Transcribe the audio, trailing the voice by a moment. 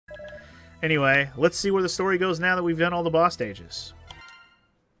Anyway, let's see where the story goes now that we've done all the boss stages.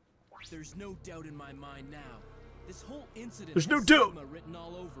 There's no doubt in my mind now. This whole incident There's no has doubt. Sigma written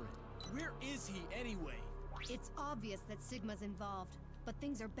all over it. Where is he anyway? It's obvious that Sigma's involved, but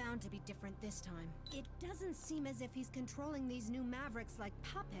things are bound to be different this time. It doesn't seem as if he's controlling these new Mavericks like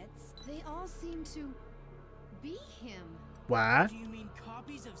puppets. They all seem to be him. Why? Do you mean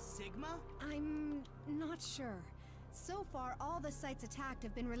copies of Sigma? I'm not sure. So far, all the sites attacked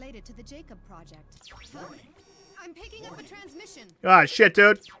have been related to the Jacob project. Huh? I'm picking up a transmission. Ah, shit,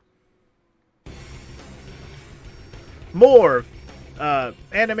 dude. More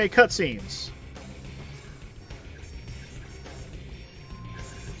anime cutscenes.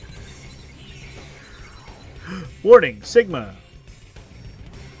 Warning, Sigma.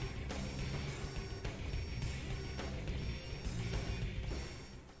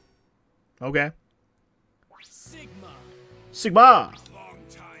 Okay. Sigma. Long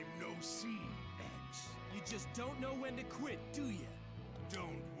time no see, X. You just don't know when to quit, do you?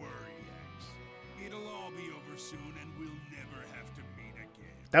 Don't worry, X. It'll all be over soon and we'll never have to meet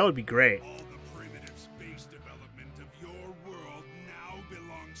again. That would be great. All the primitive space development of your world now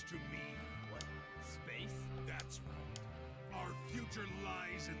belongs to me. What? Space? That's right. Our future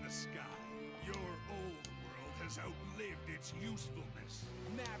lies in the sky. Your old world has outlived its usefulness.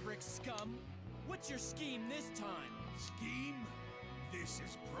 Maverick scum? What's your scheme this time? Scheme? This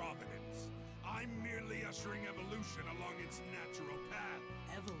is Providence. I'm merely ushering evolution along its natural path.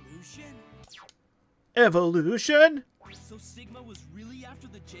 Evolution? Evolution? So Sigma was really after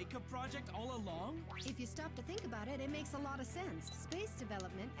the Jacob project all along? If you stop to think about it, it makes a lot of sense. Space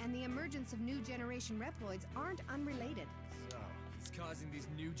development and the emergence of new generation Reploids aren't unrelated. So, it's causing these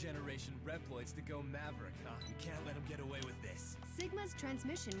new generation Reploids to go Maverick, huh? You can't let them get away with this. Sigma's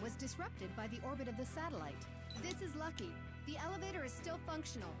transmission was disrupted by the orbit of the satellite. This is lucky. The elevator is still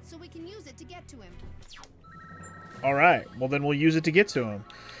functional, so we can use it to get to him. Alright, well then we'll use it to get to him.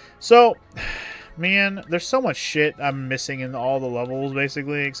 So, man, there's so much shit I'm missing in all the levels,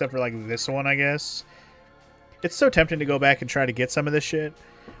 basically, except for, like, this one, I guess. It's so tempting to go back and try to get some of this shit.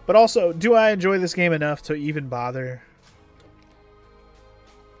 But also, do I enjoy this game enough to even bother?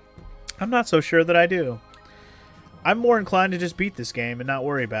 I'm not so sure that I do. I'm more inclined to just beat this game and not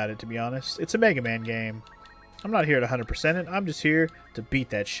worry about it, to be honest. It's a Mega Man game. I'm not here to 100% it. I'm just here to beat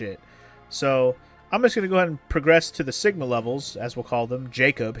that shit. So, I'm just going to go ahead and progress to the Sigma levels, as we'll call them,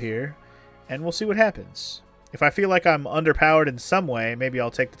 Jacob here, and we'll see what happens. If I feel like I'm underpowered in some way, maybe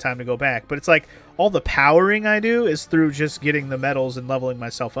I'll take the time to go back. But it's like, all the powering I do is through just getting the medals and leveling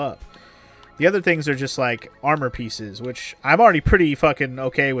myself up. The other things are just like armor pieces, which I'm already pretty fucking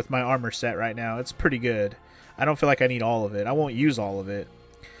okay with my armor set right now. It's pretty good. I don't feel like I need all of it. I won't use all of it.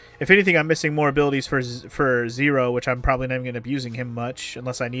 If anything, I'm missing more abilities for Zero, which I'm probably not even going to be using him much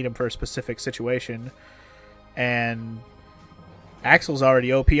unless I need him for a specific situation. And Axel's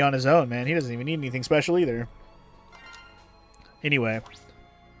already OP on his own, man. He doesn't even need anything special either. Anyway.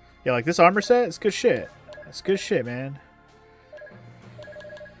 Yeah, like this armor set, it's good shit. It's good shit, man.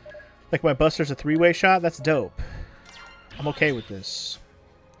 Like my Buster's a three-way shot, that's dope. I'm okay with this.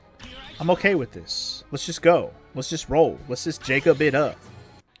 I'm okay with this. Let's just go. Let's just roll. Let's just Jacob it up.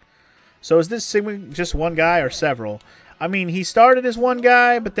 So is this Sigma just one guy or several? I mean, he started as one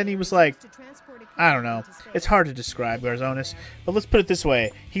guy, but then he was like, I don't know. It's hard to describe, Garzonis. But let's put it this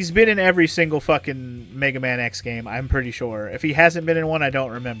way. He's been in every single fucking Mega Man X game, I'm pretty sure. If he hasn't been in one, I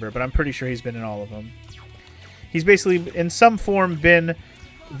don't remember, but I'm pretty sure he's been in all of them. He's basically, in some form, been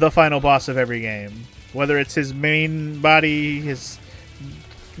the final boss of every game. Whether it's his main body, his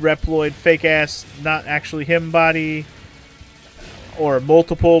Reploid fake-ass, not actually him body, or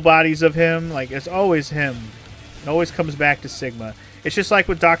multiple bodies of him. Like, it's always him. It always comes back to Sigma. It's just like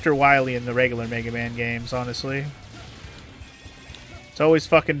with Dr. Wily in the regular Mega Man games, honestly. It's always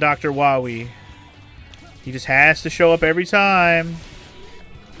fucking Dr. Wily. He just has to show up every time.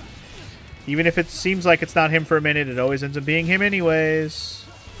 Even if it seems like it's not him for a minute, it always ends up being him anyways.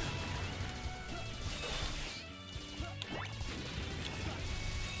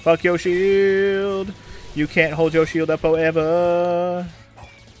 Fuck your shield. You can't hold your shield up forever.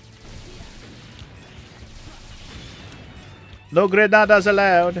 No granadas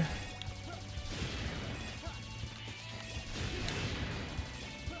allowed.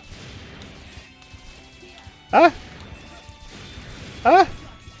 Ah! Ah!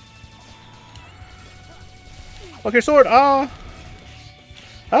 Fuck your sword. Ah!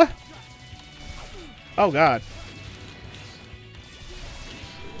 Ah! Oh, God.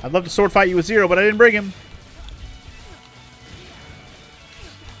 I'd love to sword fight you with Zero, but I didn't bring him.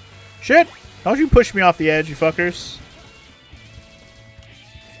 Shit! Don't you push me off the edge, you fuckers.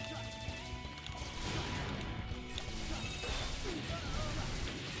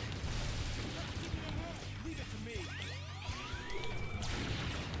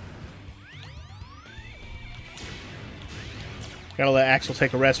 Gotta let Axel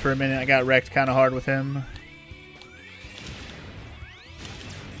take a rest for a minute. I got wrecked kind of hard with him.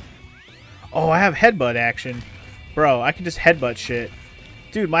 Oh, I have headbutt action. Bro, I can just headbutt shit.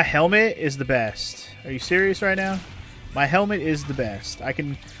 Dude, my helmet is the best. Are you serious right now? My helmet is the best. I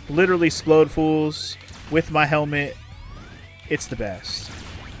can literally explode fools with my helmet. It's the best.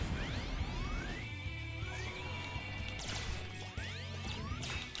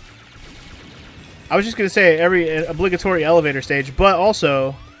 I was just going to say every obligatory elevator stage, but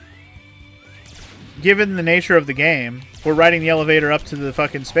also, given the nature of the game, we're riding the elevator up to the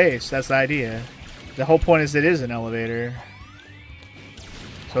fucking space. That's the idea. The whole point is it is an elevator.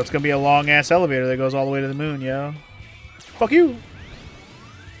 So it's going to be a long-ass elevator that goes all the way to the moon, yo. Fuck you!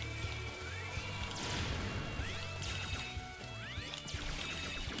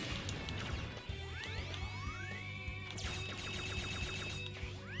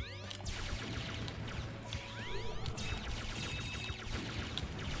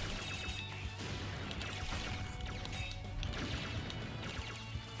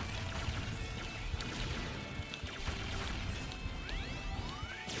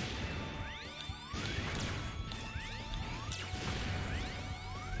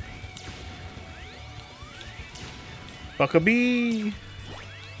 Fuck a bee!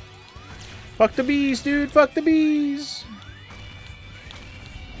 Fuck the bees, dude! Fuck the bees!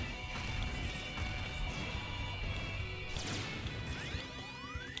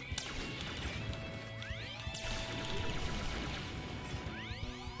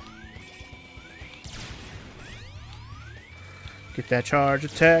 Get that charge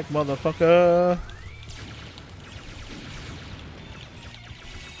attack, motherfucker!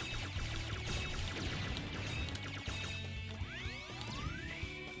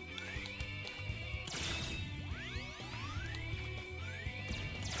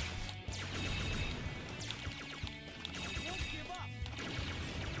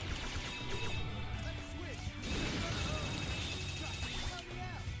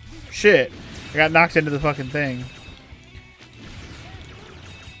 Shit. I got knocked into the fucking thing.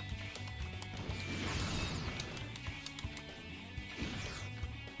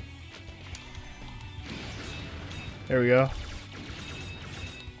 There we go.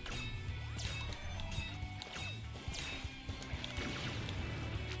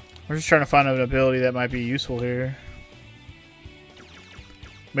 We're just trying to find an ability that might be useful here.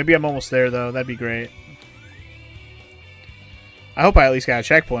 Maybe I'm almost there, though. That'd be great. I hope I at least got a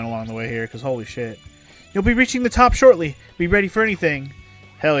checkpoint along the way here, because holy shit. You'll be reaching the top shortly. Be ready for anything.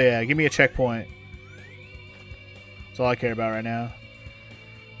 Hell yeah, give me a checkpoint. That's all I care about right now.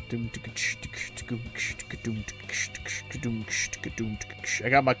 I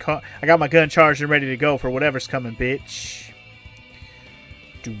got my gun charged and ready to go for whatever's coming, bitch.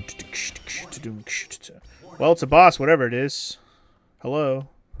 Well, it's a boss, whatever it is. Hello.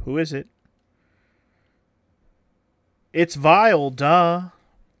 Who is it? It's Vile, duh.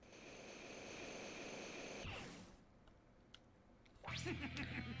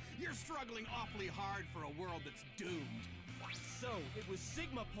 You're struggling awfully hard for a world that's doomed. So, it was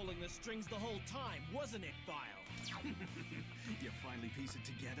Sigma pulling the strings the whole time, wasn't it, Vile? You finally piece it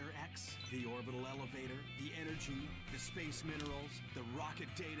together, X? The orbital elevator, the energy, the space minerals, the rocket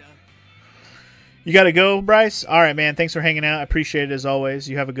data. You gotta go, Bryce? Alright, man. Thanks for hanging out. I appreciate it as always.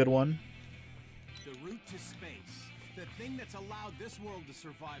 You have a good one. The route to space. The thing that's allowed this world to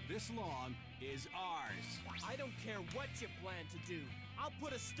survive this long is ours. I don't care what you plan to do. I'll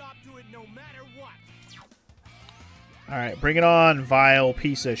put a stop to it no matter what. Alright, bring it on, vile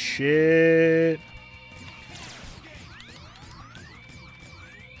piece of shit.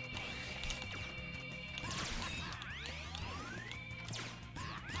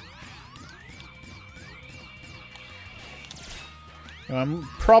 I'm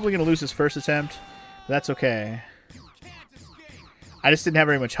probably going to lose this first attempt. But that's okay. I just didn't have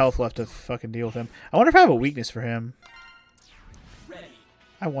very much health left to fucking deal with him. I wonder if I have a weakness for him.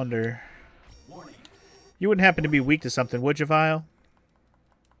 I wonder. You wouldn't happen to be weak to something, would you, Vile?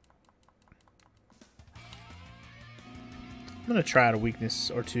 I'm going to try out a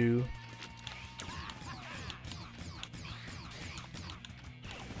weakness or two.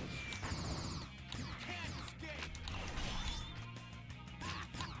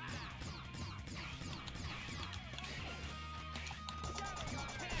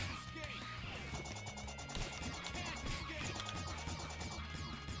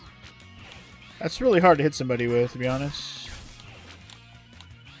 That's really hard to hit somebody with, to be honest.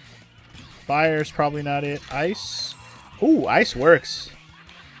 Fire's probably not it. Ice? Ooh, ice works.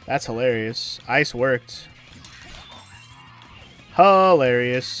 That's hilarious. Ice worked.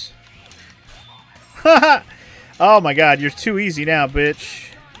 Hilarious. Haha! Oh my god, you're too easy now, bitch.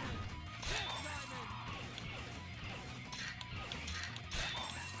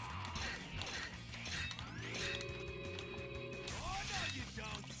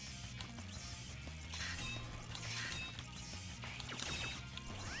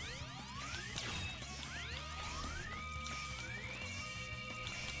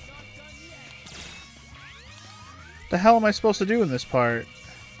 The hell am I supposed to do in this part?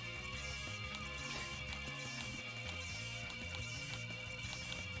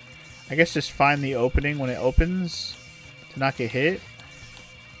 I guess just find the opening when it opens to not get hit.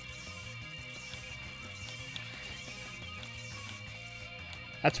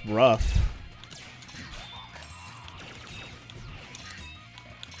 That's rough.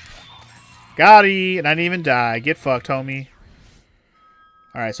 Got he, and I didn't even die. Get fucked, homie.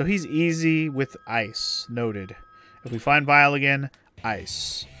 Alright, so he's easy with ice. Noted. If we find Vile again,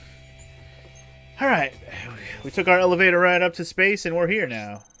 ice. Alright. We took our elevator ride up to space, and we're here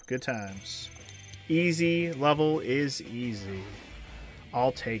now. Good times. Easy level is easy.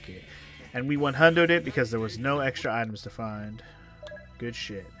 I'll take it. And we 100'd it because there was no extra items to find. Good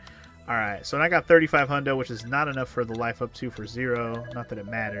shit. Alright, so I got 35 hundo, which is not enough for the life up 2 for 0. Not that it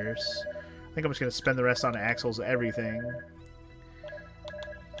matters. I think I'm just going to spend the rest on Axel's everything.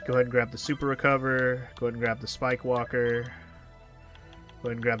 Go ahead and grab the Super Recover. Go ahead and grab the Spike Walker. Go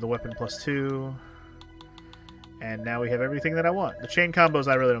ahead and grab the Weapon +2. And now we have everything that I want. The chain combos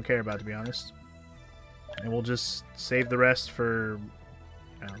I really don't care about, to be honest. And we'll just save the rest for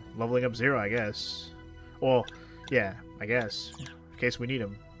leveling up 0, I guess. Well, yeah, I guess. In case we need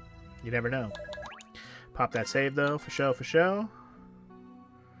them. You never know. Pop that save, though, for show, for show.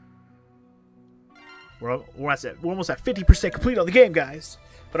 We're almost at 50% complete on the game, guys.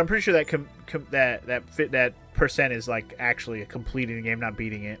 But I'm pretty sure that percent is like actually completing the game, not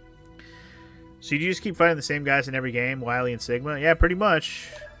beating it. So you just keep fighting the same guys in every game, Wily and Sigma? Yeah, pretty much.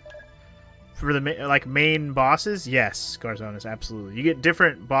 For the main bosses, yes, Garzonis, absolutely. You get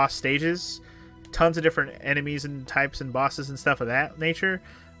different boss stages, tons of different enemies and types and bosses and stuff of that nature,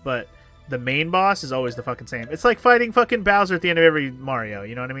 but the main boss is always the fucking same. It's like fighting fucking Bowser at the end of every Mario,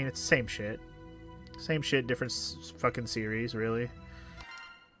 you know what I mean? It's the same shit. Same shit, different fucking series, really.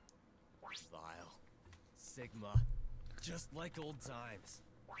 Vile. Sigma. Just like old times.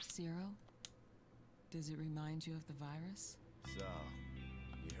 Zero? Does it remind you of the virus? So,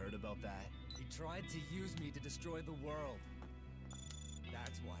 you heard about that? He tried to use me to destroy the world.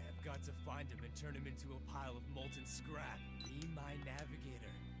 That's why I've got to find him and turn him into a pile of molten scrap. Be my navigator.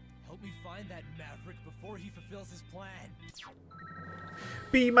 Help me find that maverick before he fulfills his plan.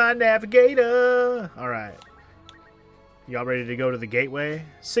 Be my navigator! Alright. Y'all ready to go to the gateway?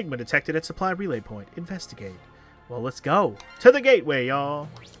 Sigma detected at supply relay point. Investigate. Well, let's go. To the gateway, y'all!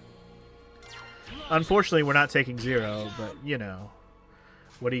 Unfortunately, we're not taking 0, but, you know.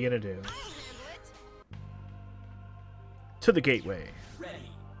 What are you gonna do? To the gateway.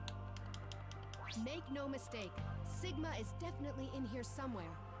 Make no mistake. Sigma is definitely in here somewhere.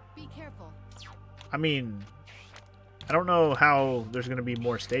 Be careful. I mean, I don't know how there's going to be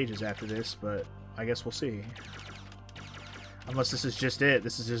more stages after this, but I guess we'll see. Unless this is just it.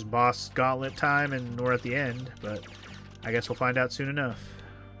 This is just boss gauntlet time and we're at the end, but I guess we'll find out soon enough.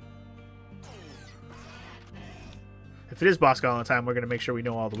 If it is boss gauntlet time, we're going to make sure we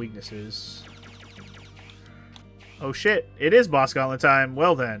know all the weaknesses. Oh shit, it is boss gauntlet time.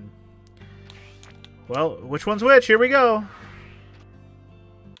 Well then. Well, which one's which? Here we go.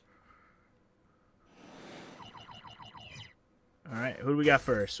 Alright, who do we got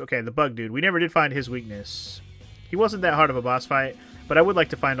first? Okay, the bug dude. We never did find his weakness. He wasn't that hard of a boss fight, but I would like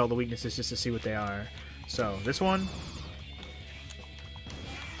to find all the weaknesses just to see what they are. So, this one.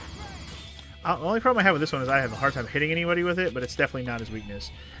 The only problem I have with this one is I have a hard time hitting anybody with it, but it's definitely not his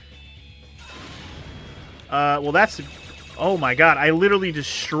weakness. Well, that's... Oh my god, I literally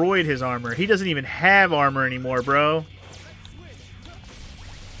destroyed his armor. He doesn't even have armor anymore, bro.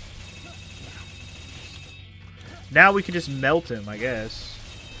 Now we can just melt him, I guess.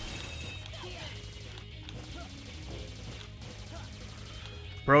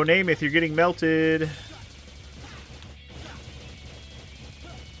 Bro, Namath, you're getting melted.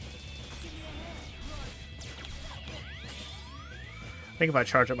 I think if I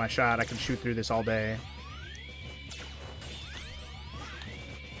charge up my shot, I can shoot through this all day.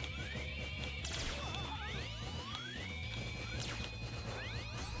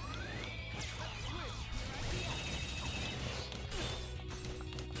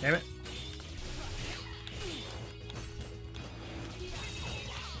 Damn it.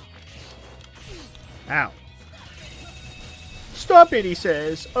 Ow. Stop it, he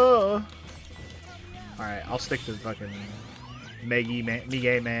says. Alright, I'll stick to fucking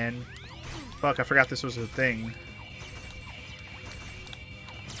Mige man. Fuck, I forgot this was a thing.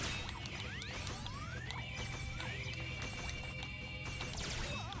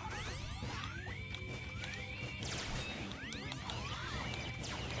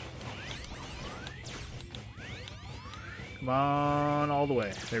 Come on, all the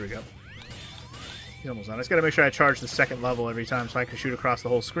way. There we go. He's almost done. I just gotta make sure I charge the second level every time so I can shoot across the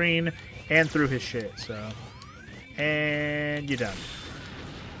whole screen and through his shit, so. And you're done.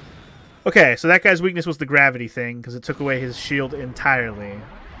 Okay, so that guy's weakness was the gravity thing, because it took away his shield entirely.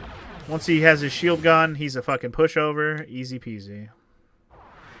 Once he has his shield gone, he's a fucking pushover. Easy peasy.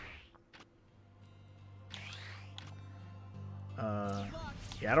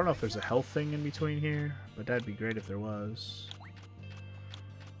 Yeah, I don't know if there's a health thing in between here, but that'd be great if there was.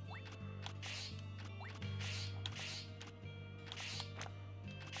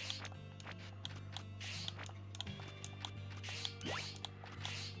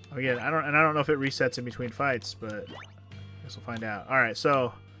 Again, I don't know if it resets in between fights, but I guess we'll find out. All right,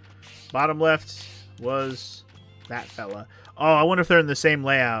 so bottom left was that fella. Oh, I wonder if they're in the same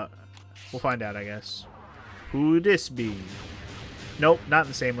layout. We'll find out, I guess. Who this be? Nope, not in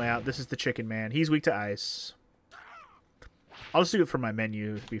the same layout. This is the chicken man. He's weak to ice. I'll just do it for my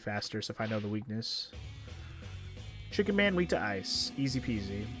menu to be faster, so if I know the weakness. Chicken man weak to ice. Easy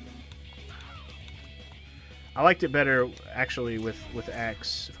peasy. I liked it better, actually, with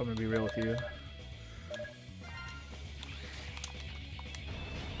X, if I'm going to be real with you.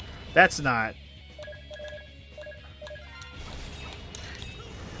 That's not...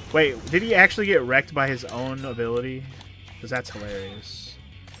 Wait, did he actually get wrecked by his own ability? Because that's hilarious.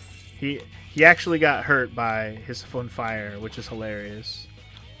 He actually got hurt by his own fire, which is hilarious.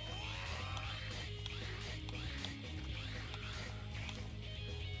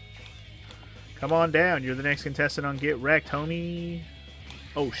 Come on down. You're the next contestant on Get Wrecked, homie.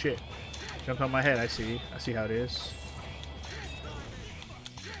 Oh, shit. Jumped on my head. I see. I see how it is.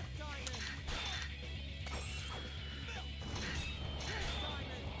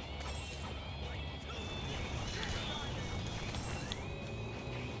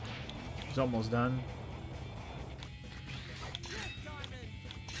 He's almost done.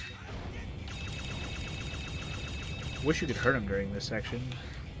 Wish you could hurt him during this section.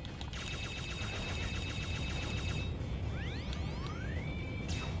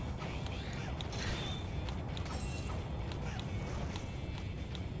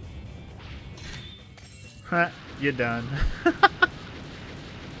 You're done.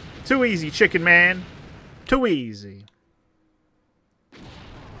 Too easy, chicken man. Too easy.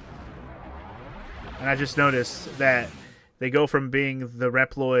 And I just noticed that they go from being the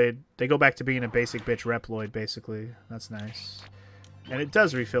Reploid, they go back to being a basic bitch Reploid, basically. That's nice. And it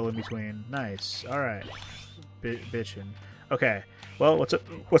does refill in between. Nice. Alright. Bitchin'. Okay. Well,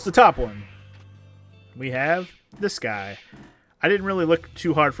 what's the top one? We have this guy. I didn't really look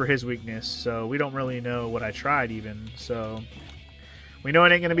too hard for his weakness, so we don't really know what I tried even. So we know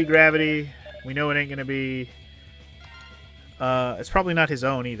it ain't going to be gravity. We know it ain't going to be... it's probably not his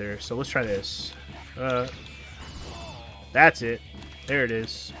own either, so let's try this. That's it. There it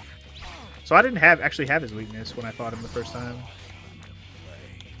is. So I didn't actually have his weakness when I fought him the first time.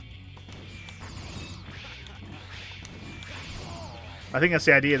 I think that's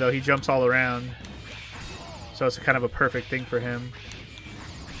the idea, though. He jumps all around. So it's kind of a perfect thing for him.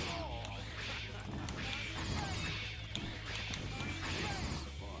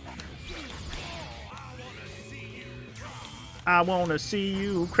 I wanna see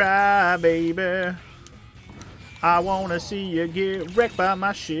you cry, baby. I wanna see you get wrecked by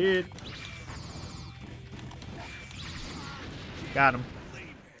my shit. Got him.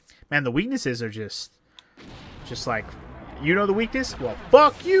 Man, the weaknesses are just like, you know the weakness? Well,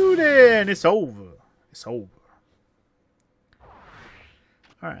 fuck you then. It's over. It's over.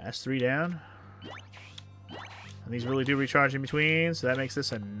 Alright, that's 3 down. And these really do recharge in between, so that makes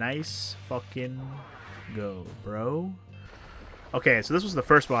this a nice fucking go, bro. Okay, so this was the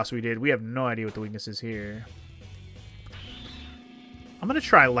first boss we did. We have no idea what the weakness is here. I'm going to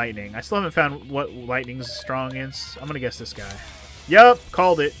try lightning. I still haven't found what lightning's strong against. I'm going to guess this guy. Yup,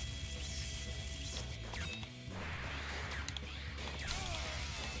 called it.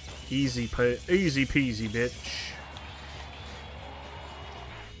 Easy peasy, bitch.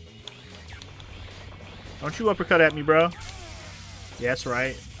 Don't you uppercut at me, bro. Yeah, that's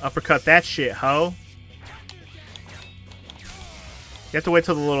right. Uppercut that shit, ho. You have to wait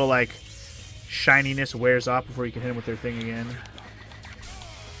till the little, like, shininess wears off before you can hit him with their thing again.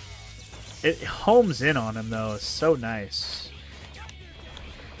 It homes in on him, though. It's so nice.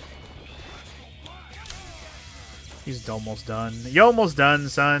 He's almost done. You almost done,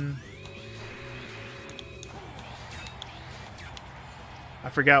 son. I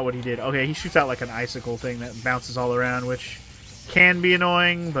forgot what he did. Okay, he shoots out like an icicle thing that bounces all around, which can be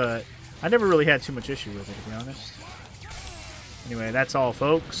annoying, but I never really had too much issue with it, to be honest. Anyway, that's all,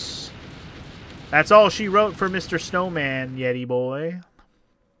 folks. That's all she wrote for Mr. Snowman, Yeti boy.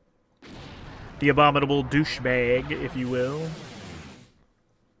 The abominable douchebag, if you will.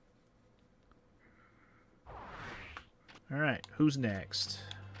 Alright, who's next?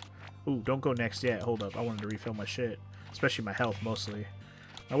 Ooh, don't go next yet. Hold up, I wanted to refill my shit. Especially my health, mostly.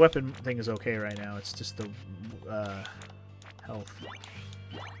 My weapon thing is okay right now. It's just the health.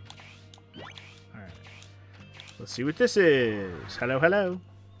 Alright. Let's see what this is. Hello, hello.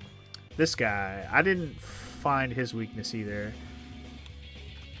 This guy. I didn't find his weakness either.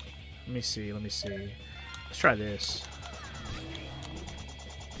 Let me see, let me see. Let's try this.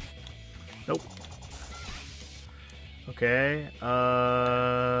 Nope. Okay.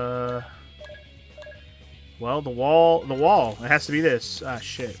 Well, the wall. It has to be this. Ah,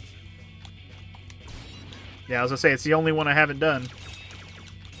 shit. Yeah, I was gonna say, it's the only one I haven't done.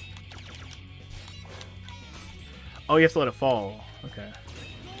 Oh, you have to let it fall. Okay.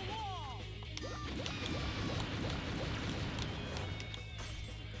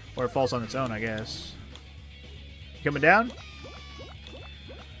 Or it falls on its own, I guess. You coming down?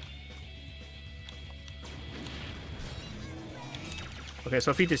 Okay,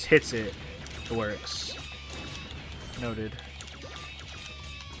 so if he just hits it, it works. Noted.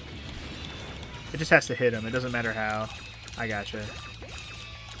 It just has to hit him. It doesn't matter how. I gotcha.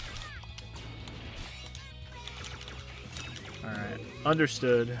 Alright.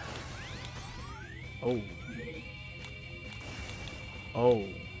 Understood. Oh. Oh.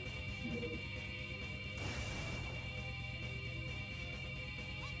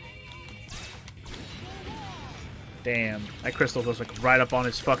 Damn. That crystal goes like right up on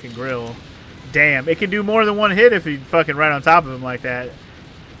his fucking grill. Damn. It can do more than one hit if you fucking right on top of him like that.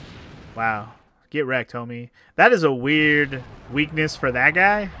 Wow. Get wrecked, homie. That is a weird weakness for that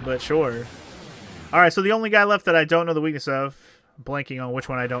guy, but sure. Alright, so the only guy left that I don't know the weakness of, I'm blanking on which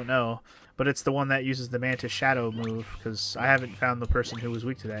one I don't know, but it's the one that uses the Mantis Shadow move, because I haven't found the person who was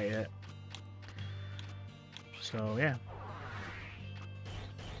weak to that yet. So, yeah.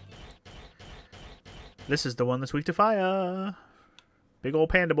 This is the one that's weak to fire. Big old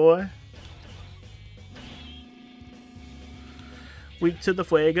panda boy. Weak to the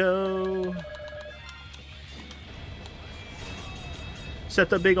fuego. Set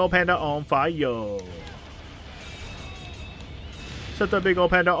the big old panda on fire. Set the big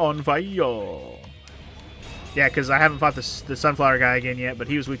old panda on fire. Yeah, because I haven't fought the sunflower guy again yet, but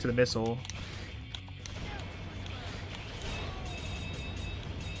he was weak to the missile.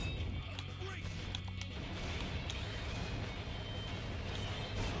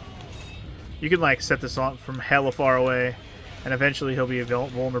 You can, like, set this on from hella far away, and eventually he'll be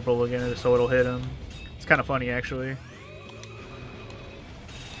vulnerable again, so it'll hit him. It's kind of funny, actually.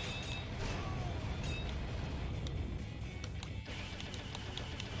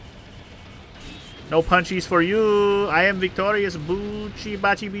 No punchies for you. I am victorious. Boochie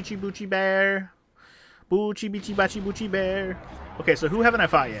bachi beachy boochie bear. Boochie beachy bachi boochie bear. Okay, so who haven't I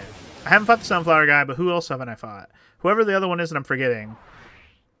fought yet? I haven't fought the sunflower guy, but who else haven't I fought? Whoever the other one is that I'm forgetting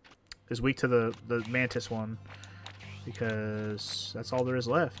is weak to the mantis one, because that's all there is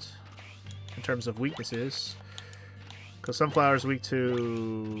left in terms of weaknesses. Because sunflower is weak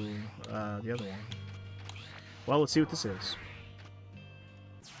to the other one. Well, let's see what this is.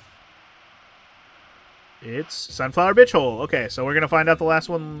 It's Sunflower Bitch Hole. Okay, so we're going to find out the last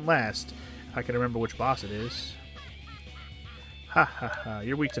one last. If I can remember which boss it is. Ha ha ha.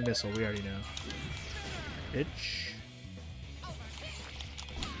 You're weak to missile. We already know. Bitch.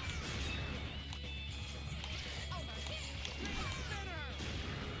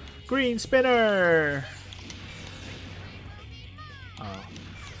 Green spinner! Oh.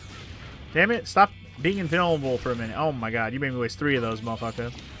 Damn it. Stop being invulnerable for a minute. Oh my god. You made me waste 3 of those,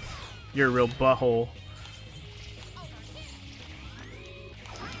 motherfucker. You're a real butthole.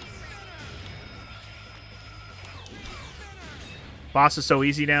 Boss is so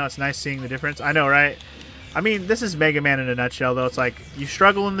easy now. It's nice seeing the difference. I know, right? I mean, this is Mega Man in a nutshell, though. It's like, you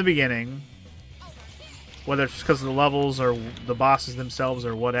struggle in the beginning. Whether it's because of the levels or the bosses themselves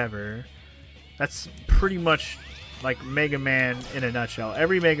or whatever. That's pretty much like Mega Man in a nutshell.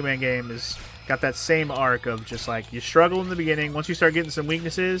 Every Mega Man game has got that same arc of just like, you struggle in the beginning. Once you start getting some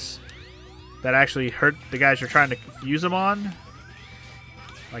weaknesses that actually hurt the guys you're trying to use them on,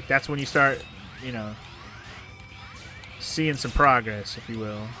 like, that's when you start, you know, seeing some progress, if you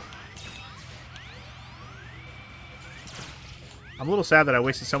will. I'm a little sad that I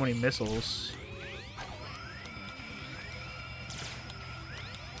wasted so many missiles.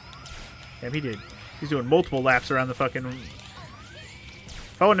 Damn, he did. He's doing multiple laps around the fucking...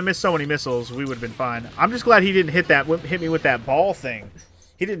 If I wouldn't have missed so many missiles, we would have been fine. I'm just glad he didn't hit me with that ball thing.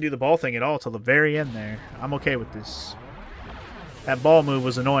 He didn't do the ball thing at all till the very end there. I'm okay with this. That ball move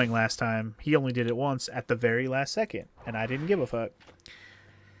was annoying last time. He only did it once at the very last second, and I didn't give a fuck.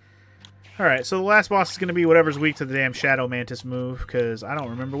 Alright, so the last boss is going to be whatever's weak to the damn Shadow Mantis move, because I don't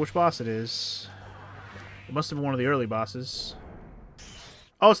remember which boss it is. It must have been one of the early bosses.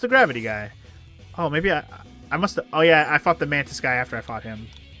 Oh, it's the gravity guy. Oh, maybe I must have... Oh, yeah, I fought the Mantis guy after I fought him.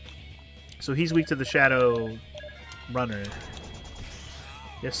 So he's weak to the Shadow Runner.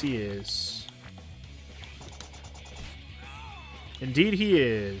 Yes, he is. Indeed, he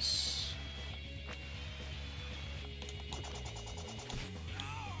is.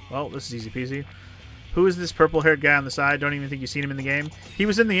 Well, this is easy peasy. Who is this purple-haired guy on the side? Don't even think you've seen him in the game. He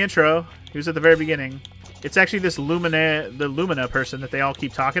was in the intro. He was at the very beginning. It's actually this the Lumina person that they all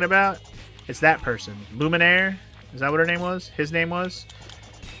keep talking about. It's that person. Luminaire? Is that what her name was? His name was?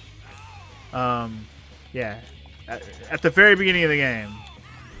 Yeah. At the very beginning of the game.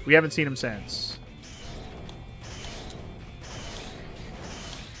 We haven't seen him since.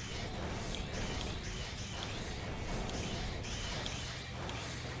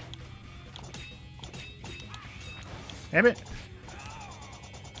 Damn it.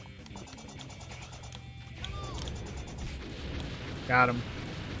 Got him.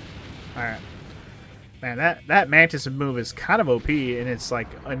 Alright. Man, that Mantis move is kind of OP and it's like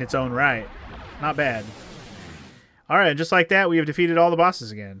in its own right. Not bad. Alright, just like that, we have defeated all the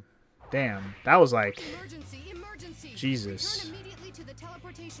bosses again. Damn. That was like... Emergency. Jesus. Return immediately to the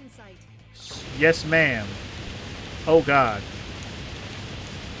teleportation site. Yes, ma'am. Oh, God.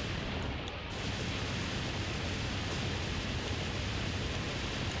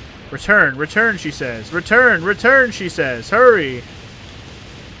 Return, return, she says. Return, return, she says. Hurry.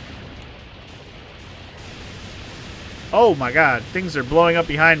 Oh my god, things are blowing up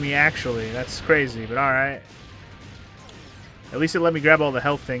behind me actually. That's crazy, but alright. At least it let me grab all the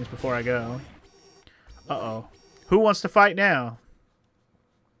health things before I go. Uh-oh. Who wants to fight now?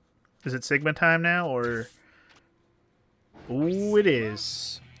 Is it Sigma time now, or... Ooh, it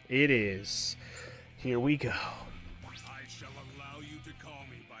is. It is. Here we go. I shall allow you to call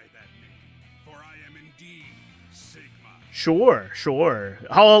me by that name, for I am indeed Sigma. Sure, sure.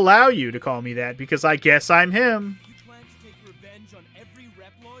 I'll allow you to call me that, because I guess I'm him. You plan to take revenge on every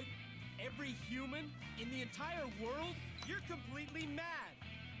Reploid? Every human? In the entire world? You're completely mad!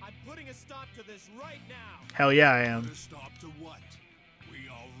 I'm putting a stop to this right now! Hell yeah, I am. Put a stop to what? We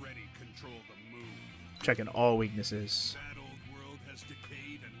already control the moon. Checking all weaknesses. That old world has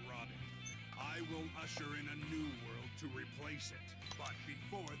decayed and rotted. I will usher in a new world to replace it. But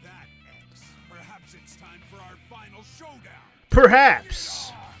before that ends, perhaps it's time for our final showdown.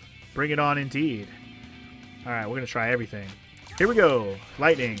 Perhaps! Bring it on indeed. Alright, we're going to try everything. Here we go.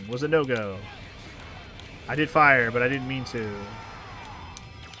 Lightning was a no-go. I did fire, but I didn't mean to.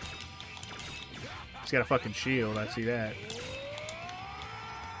 He's got a fucking shield, I see that.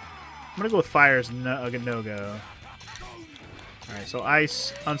 I'm going to go with fire as a no-go. Alright, so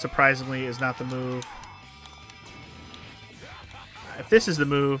ice, unsurprisingly, is not the move. If this is the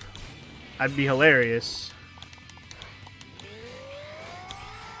move, I'd be hilarious.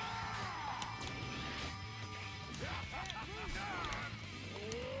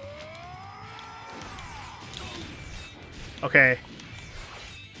 Okay.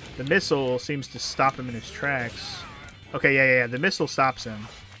 The missile seems to stop him in his tracks. Okay, yeah. The missile stops him.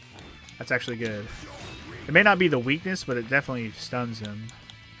 That's actually good. It may not be the weakness, but it definitely stuns him.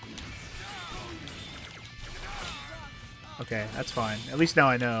 Okay, that's fine. At least now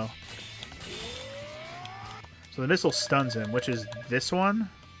I know. So the missile stuns him, which is this one?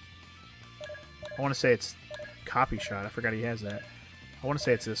 I want to say it's Copy Shot. I forgot he has that. I want to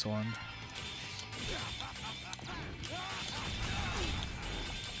say it's this one.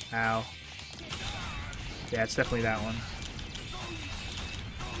 Ow. Yeah, it's definitely that one.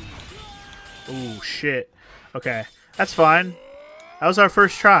 Ooh, shit. Okay, that's fine. That was our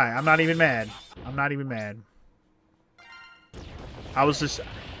first try. I'm not even mad. I'm not even mad. I was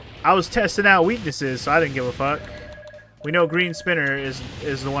testing out weaknesses, so I didn't give a fuck. We know Green Spinner is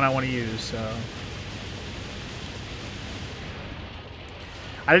the one I want to use, so...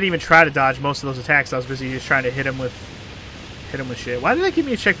 I didn't even try to dodge most of those attacks. I was busy just trying to hit him with shit. Why did they give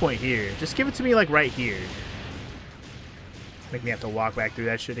me a checkpoint here? Just give it to me, like, right here. Make me have to walk back through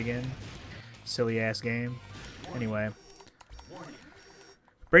that shit again. Silly-ass game. Anyway.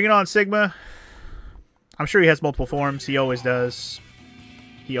 Bring it on, Sigma. I'm sure he has multiple forms. He always does.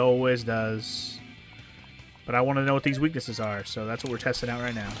 He always does. But I want to know what these weaknesses are, so that's what we're testing out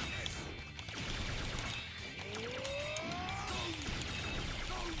right now.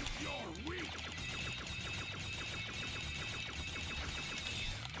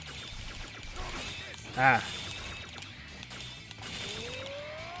 Ah.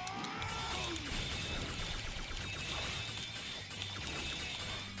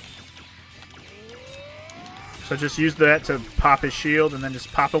 So just use that to pop his shield and then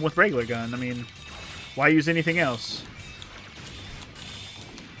just pop him with regular gun. I mean, why use anything else?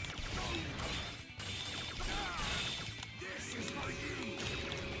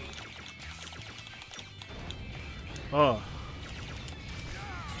 Oh.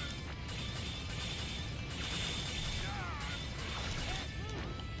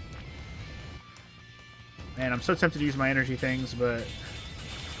 Man, I'm so tempted to use my energy things, but...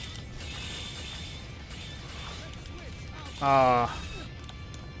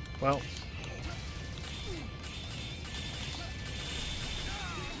 well...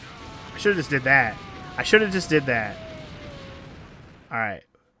 I should have just did that. I should have just did that. Alright.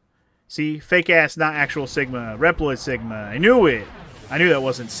 See? Fake ass, not actual Sigma. Reploid Sigma. I knew it! I knew that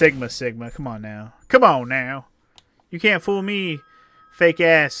wasn't Sigma. Come on now. Come on now. You can't fool me, fake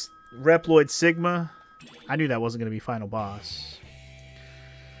ass Reploid Sigma. I knew that wasn't going to be final boss.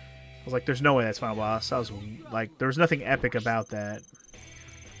 I was like, there's no way that's final boss. I was like, there was nothing epic about that.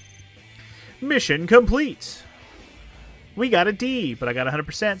 Mission complete! We got a D, but I got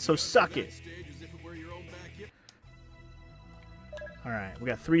 100%, so suck it. Alright, we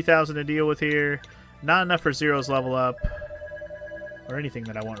got 3,000 to deal with here. Not enough for Zero's level up. Or anything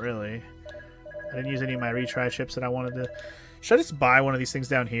that I want, really. I didn't use any of my retry chips that I wanted to... Should I just buy one of these things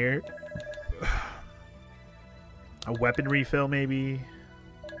down here? A weapon refill, maybe?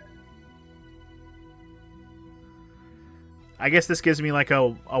 I guess this gives me like a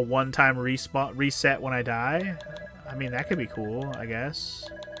one-time reset when I die. I mean, that could be cool, I guess.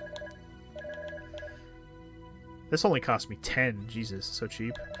 This only cost me 10. Jesus, so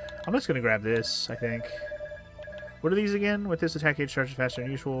cheap. I'm just going to grab this, I think. What are these again? With this attack gauge charges faster than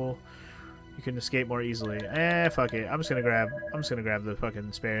usual. You can escape more easily. Fuck it. I'm just gonna grab the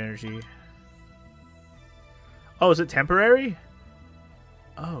fucking spare energy. Oh, is it temporary?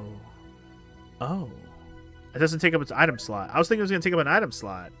 Oh. Oh. It doesn't take up its item slot. I was thinking it was gonna take up an item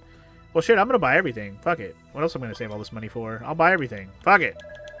slot. Well shit, I'm gonna buy everything. Fuck it. What else am I gonna save all this money for? I'll buy everything. Fuck it.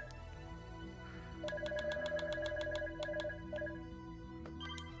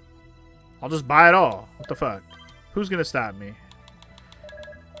 I'll just buy it all. What the fuck? Who's gonna stop me?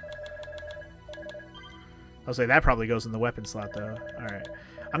 I'll say that probably goes in the weapon slot, though. Alright.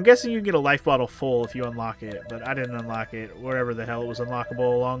 I'm guessing you can get a life bottle full if you unlock it, but I didn't unlock it. Wherever the hell it was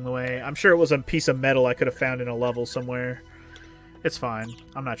unlockable along the way. I'm sure it was a piece of metal I could have found in a level somewhere. It's fine.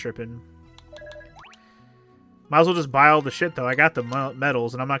 I'm not tripping. Might as well just buy all the shit, though. I got the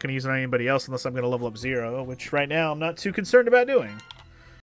medals, and I'm not going to use it on anybody else unless I'm going to level up Zero, which right now I'm not too concerned about doing.